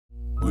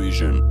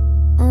Vision.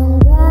 I'm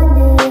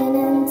grinding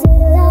until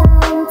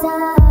I'm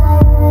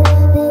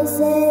tired. They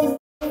say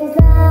I'm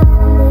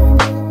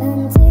grinding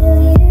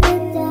until you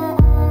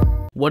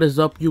die. What is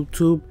up,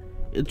 YouTube?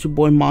 It's your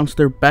boy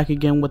Monster back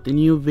again with a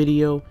new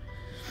video,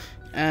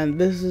 and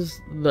this is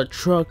the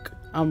truck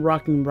I'm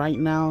rocking right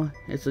now.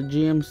 It's a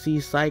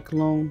GMC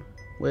Cyclone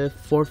with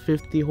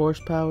 450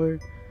 horsepower,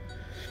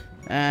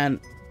 and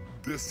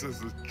This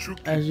is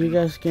as you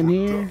guys can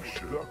hear,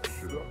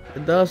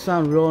 it does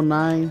sound real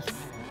nice.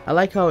 I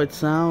like how it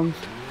sounds,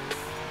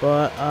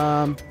 but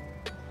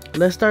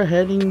let's start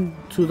heading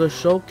to the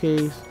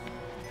showcase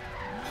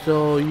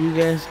so you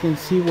guys can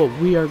see what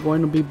we are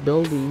going to be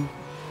building.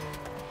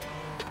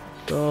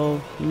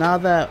 So now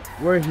that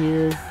we're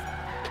here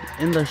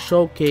in the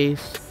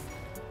showcase,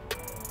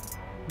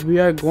 we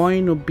are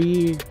going to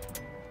be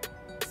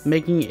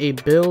making a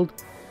build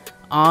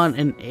on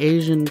an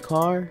Asian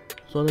car.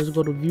 So let's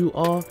go to view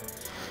all,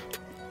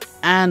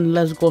 and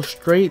let's go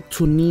straight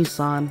to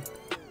Nissan,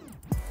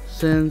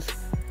 since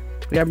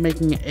we are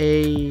making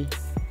a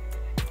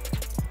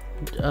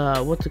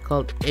what's it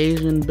called,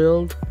 Asian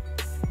build,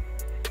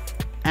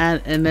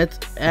 and it's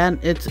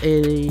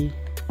a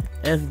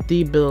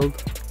FD build.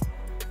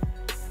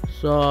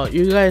 So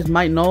you guys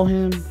might know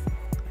him,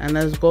 and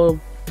let's go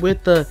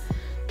with the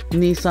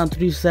Nissan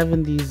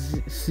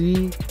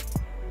 370z.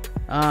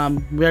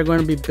 We are going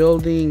to be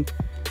building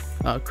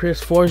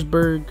Chris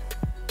Forsberg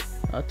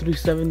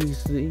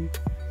 370z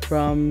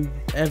from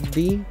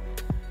FD.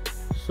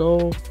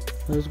 So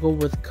let's go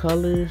with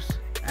colors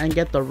and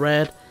get the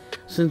red,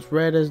 since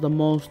red is the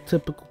most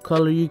typical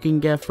color you can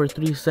get for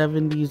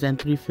 370s and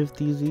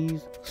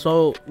 350z's.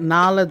 So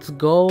now let's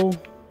go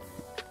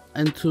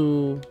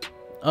into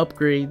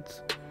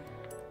upgrades,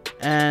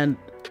 and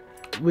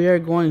we are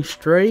going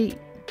straight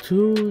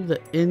to the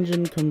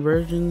engine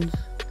conversions,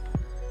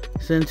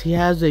 since he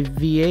has a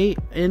V8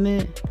 in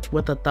it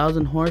with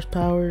 1,000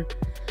 horsepower.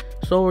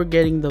 So we're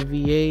getting the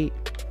V8.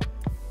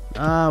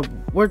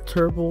 We're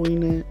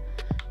turboing it,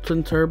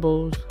 twin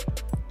turbos,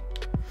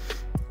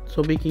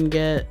 so we can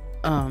get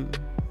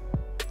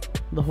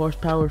the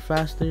horsepower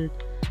faster.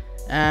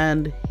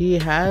 And he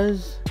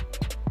has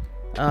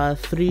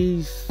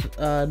 3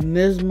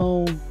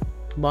 Nismo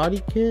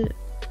body kit.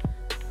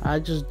 I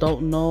just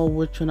don't know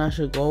which one I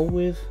should go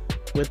with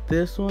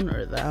this one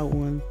or that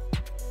one,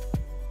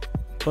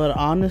 but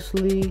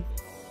honestly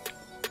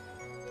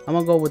I'm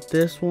gonna go with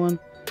this one,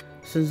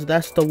 since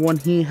that's the one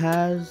he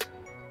has.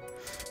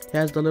 He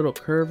has the little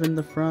curve in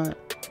the front,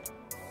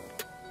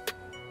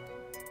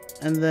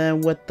 and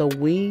then with the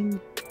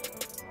wing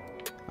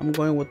I'm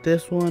going with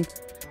this one.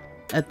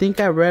 I think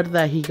I read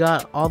that he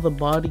got all the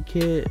body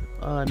kit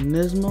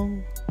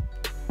Nismo,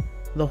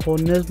 the whole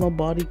Nismo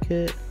body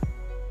kit.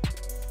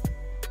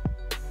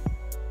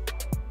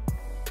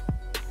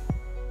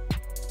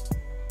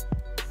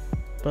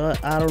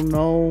 But I don't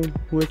know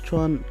which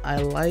one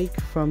I like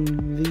from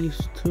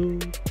these two.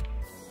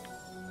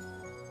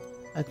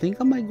 I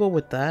think I might go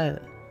with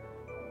that.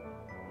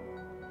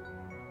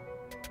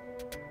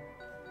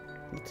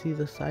 Let's see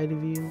the side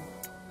view.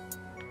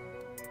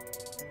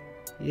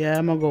 Yeah,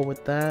 I'm gonna go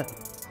with that.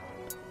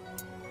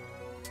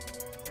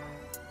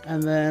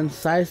 And then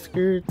side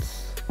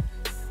skirts,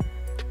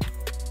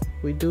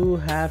 we do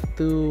have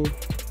to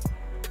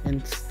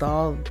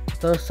install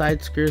the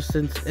side skirts,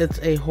 since it's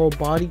a whole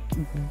body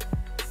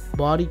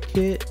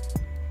kit.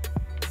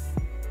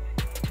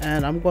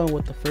 And I'm going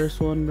with the first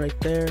one right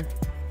there.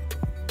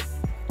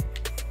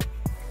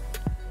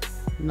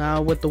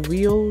 Now with the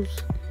wheels,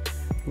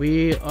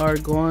 we are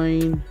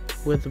going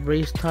with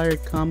race tire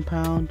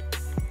compound,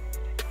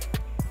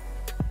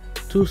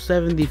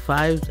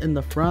 275s in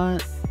the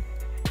front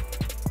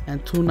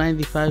and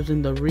 295s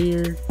in the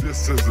rear.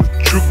 This is a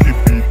Chucky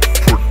Beat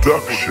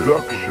production.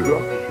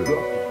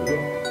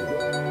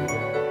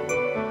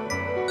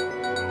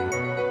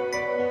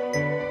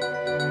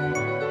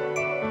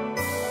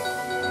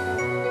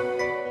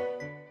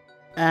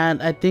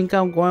 And I think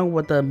I'm going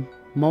with the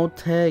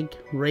Moteg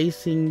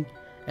Racing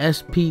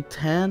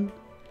SP10,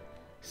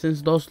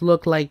 since those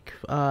look like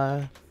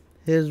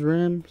his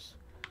rims.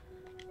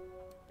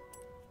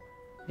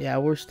 Yeah,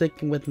 we're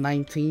sticking with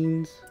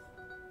 19s.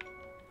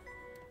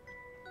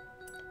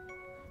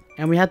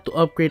 And we had to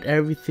upgrade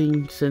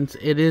everything, since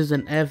it is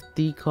an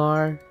FD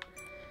car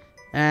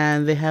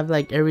and they have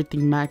like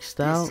everything maxed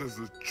out. This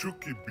is a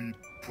Chucky Beat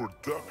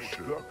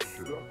production.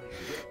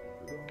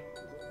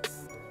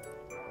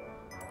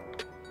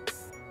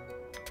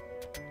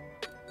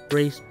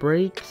 Race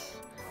brakes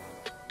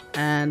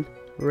and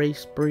race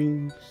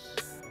springs.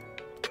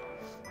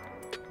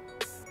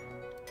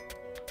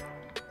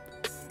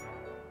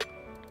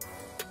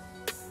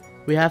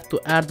 We have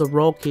to add the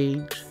roll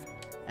cage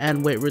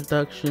and weight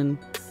reduction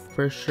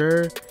for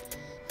sure,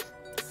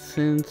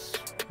 since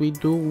we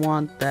do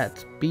want that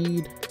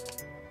speed.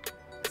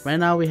 Right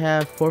now we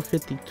have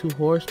 452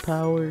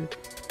 horsepower,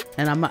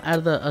 and I'm gonna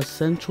add the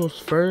essentials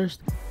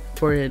first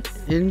for an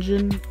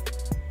engine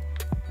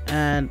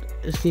and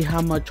see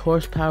how much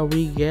horsepower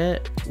we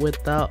get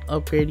without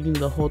upgrading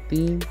the whole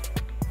thing.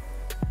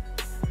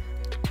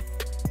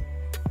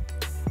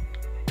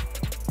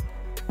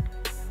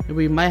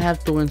 we might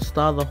have to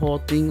install the whole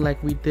thing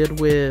like we did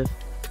with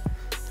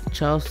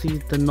Chelsea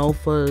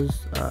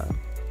Denofa's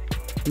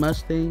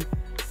Mustang.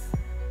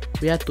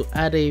 We have to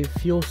add a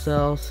fuel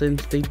cell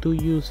since they do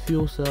use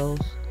fuel cells.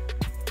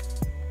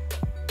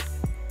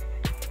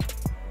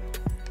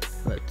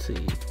 Let's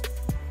see,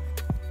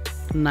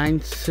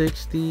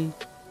 960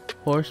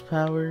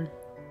 horsepower,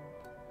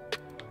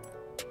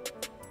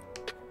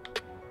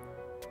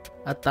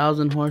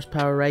 1,000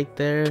 horsepower right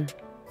there.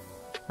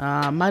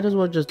 Might as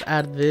well just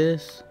add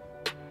this,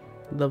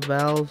 the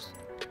valves.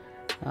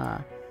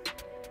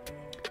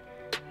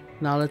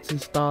 Now let's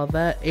install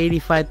that.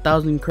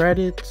 85,000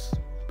 credits,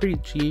 pretty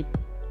cheap.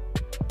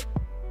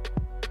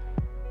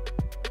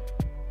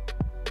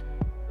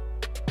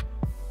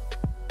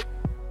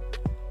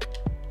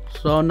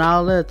 So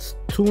now let's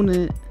tune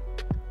it,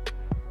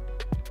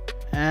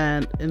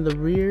 and in the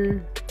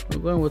rear we're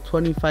going with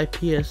 25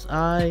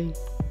 psi.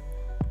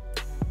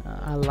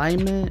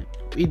 Alignment,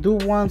 we do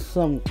want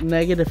some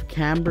negative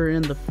camber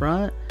in the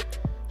front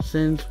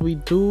since we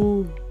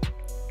do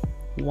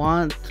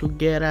want to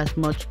get as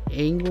much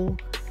angle,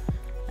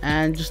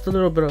 and just a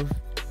little bit of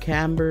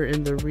camber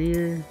in the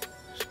rear.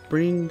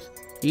 Springs,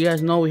 you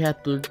guys know we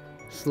had to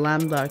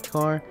slam that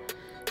car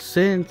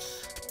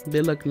since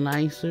they look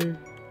nicer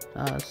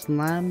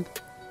slammed.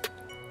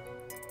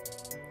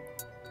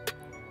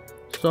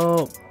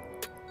 So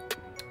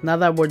now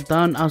that we're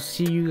done, I'll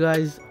see you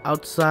guys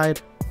outside.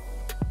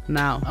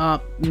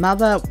 Now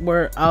that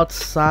we're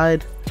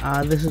outside,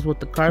 this is what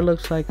the car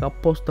looks like. I'll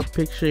post a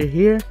picture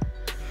here,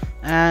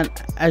 and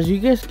as you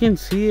guys can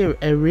see,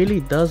 it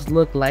really does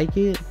look like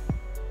it.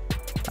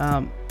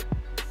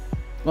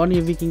 Only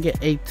if you can get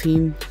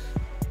 18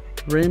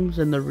 rims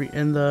in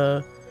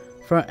the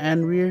front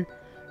and rear,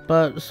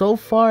 but so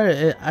far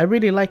I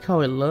really like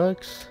how it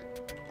looks,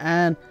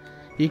 and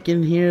you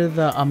can hear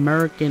the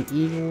American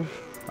Eagle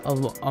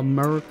of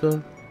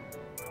America.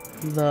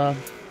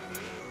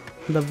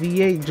 The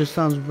V8 just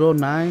sounds real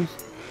nice.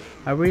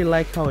 I really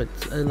like how it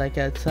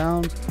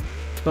sounds.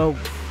 But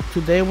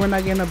today we're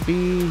not gonna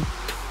be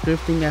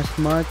drifting as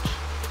much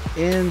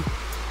in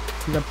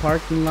the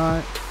parking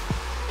lot.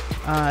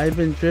 I've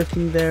been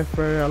drifting there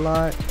for a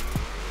lot,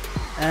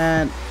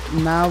 and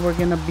now we're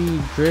gonna be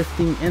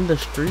drifting in the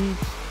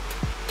streets.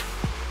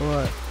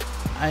 But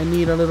I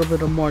need a little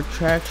bit of more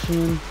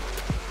traction,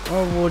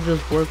 or we'll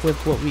just work with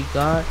what we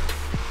got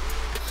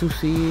to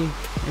see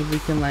if we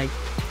can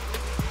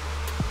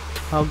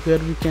how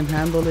good we can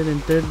handle it in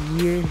third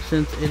gear,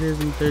 since it is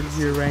in third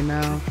gear right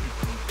now.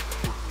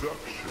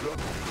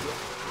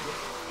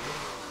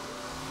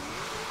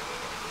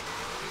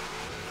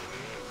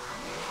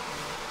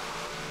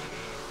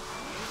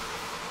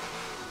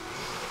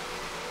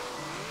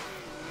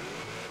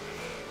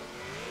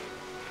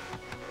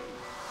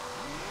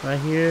 Right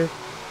here,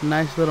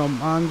 nice little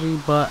manji,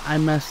 but I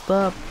messed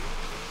up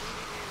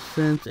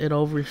since it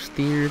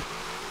oversteered.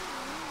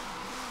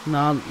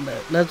 Now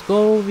let's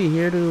go over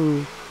here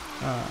to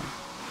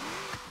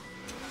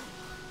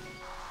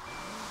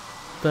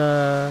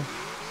the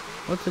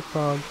what's it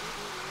called,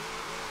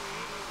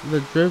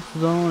 the drift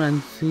zone,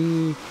 and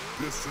see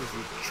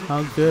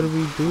how good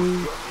we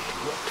do.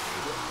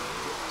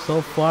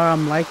 So far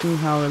I'm liking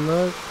how it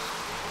looks.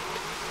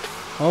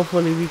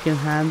 Hopefully we can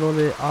handle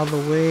it all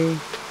the way.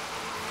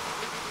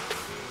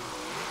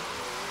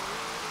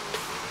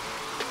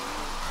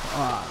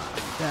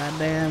 God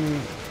damn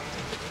it.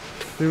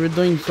 We were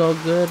doing so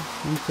good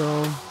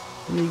until,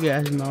 you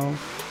guys know,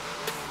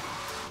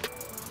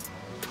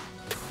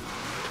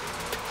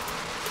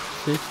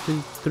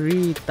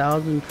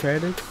 63,000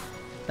 credits.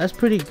 That's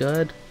pretty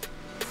good.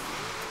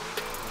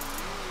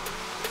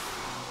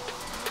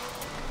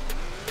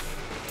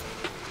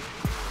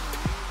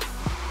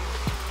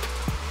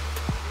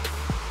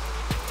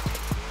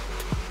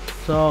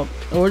 So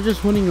we're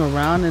just running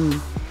around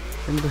in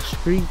the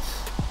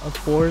streets of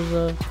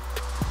Forza.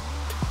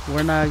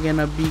 We're not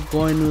gonna be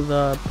going to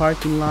the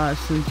parking lot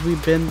since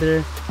we've been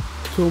there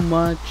too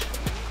much.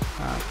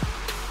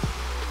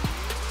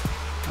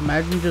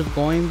 Imagine just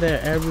going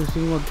there every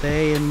single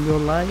day in real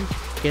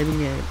life, getting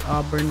it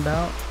all burned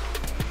out.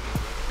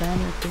 Damn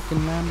it,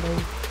 freaking Lambo,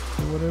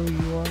 or whatever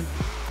you are.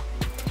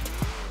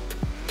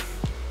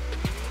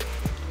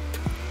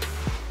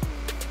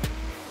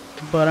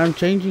 But I'm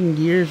changing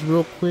gears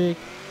real quick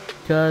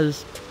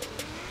because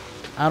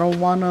I don't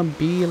wanna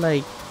be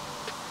like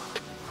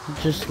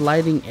just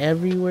sliding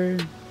everywhere.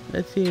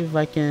 Let's see if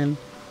I can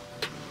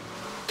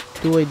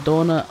do a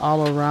donut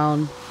all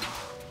around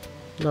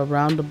the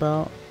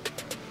roundabout.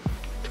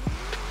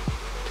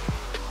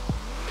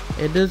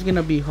 It is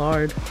gonna be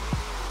hard,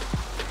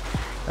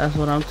 that's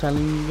what I'm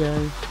telling you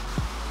guys.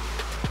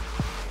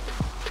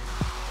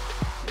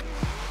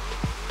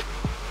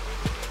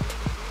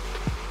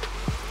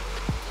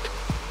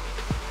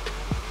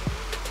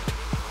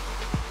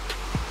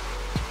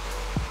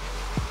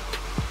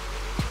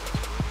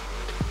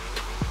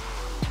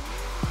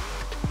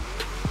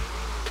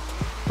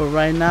 But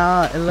right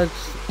now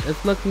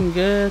it's looking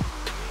good,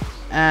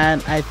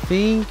 and I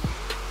think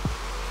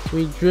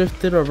we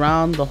drifted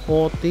around the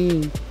whole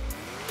thing.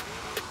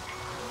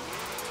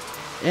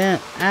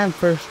 and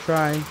first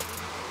try.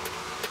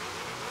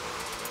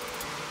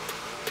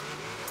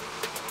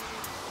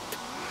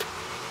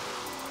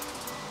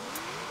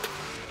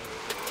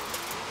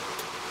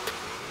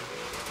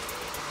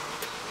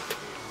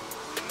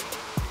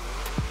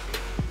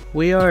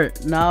 We are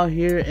now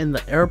here in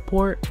the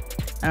airport,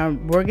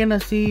 and we're gonna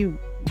see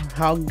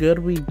how good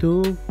we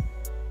do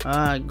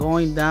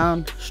going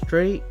down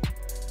straight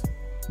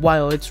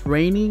while it's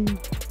raining.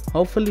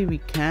 Hopefully we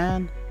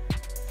can.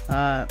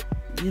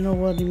 You know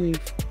what, let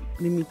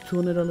me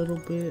tune it a little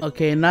bit.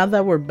 Okay, now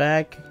that we're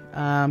back,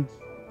 I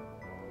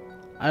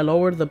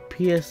lowered the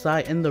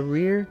PSI in the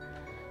rear,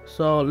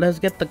 so let's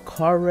get the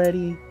car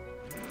ready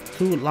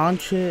to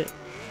launch it,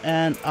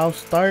 and I'll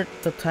start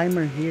the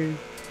timer here.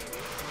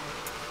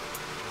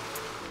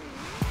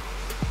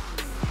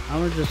 I'm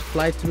gonna just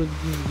fly through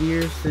these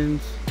gears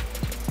since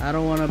I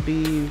don't want to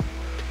be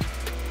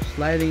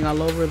sliding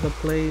all over the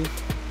place.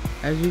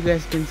 As you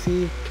guys can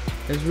see,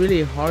 it's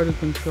really hard to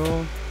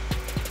control.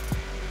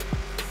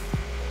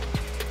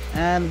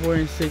 And we're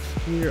in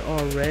 6th gear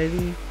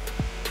already.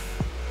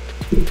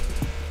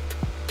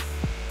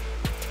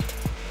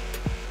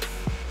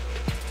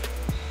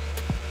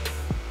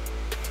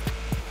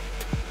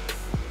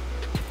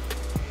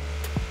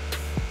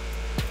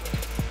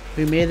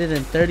 We made it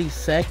in 30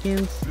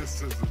 seconds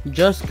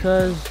just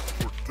cause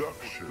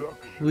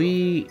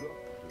we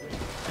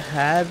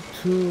had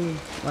to,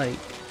 like,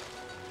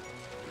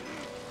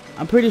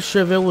 I'm pretty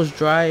sure if it was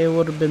dry it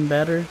would have been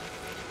better,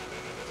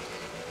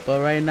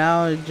 but right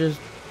now it's just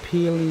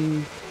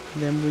peeling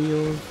them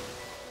wheels.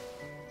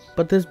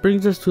 But this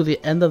brings us to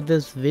the end of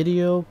this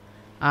video.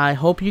 I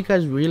hope you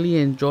guys really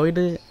enjoyed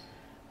it.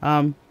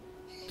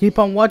 Keep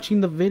on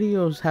watching the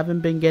videos. Haven't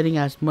been getting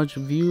as much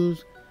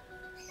views.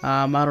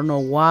 I don't know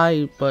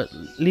why, but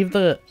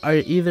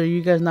either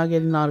you guys not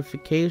getting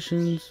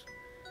notifications,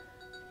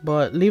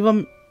 but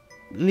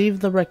leave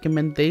the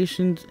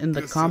recommendations in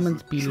the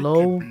comments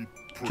below,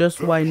 just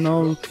so I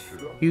know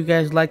you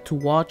guys like to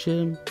watch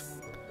it.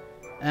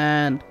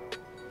 And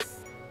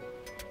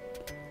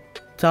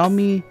tell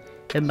me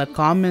in the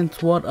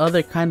comments what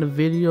other kind of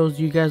videos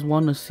you guys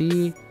want to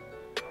see.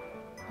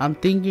 I'm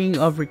thinking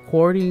of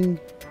recording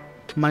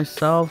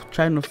myself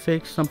trying to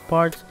fix some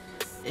parts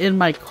in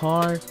my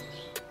car,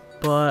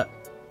 but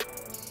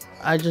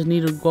I just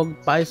need to go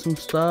buy some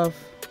stuff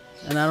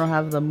and I don't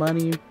have the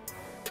money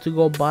to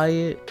go buy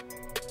it.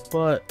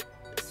 But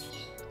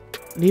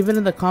leave it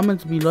in the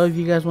comments below if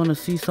you guys want to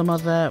see some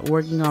of that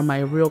working on my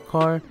real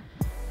car,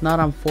 not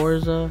on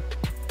Forza.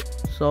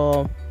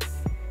 So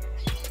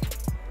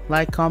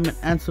like, comment,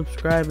 and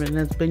subscribe, and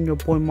it's been your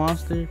boy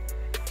Monster.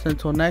 So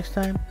until next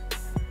time,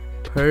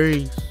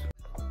 peace.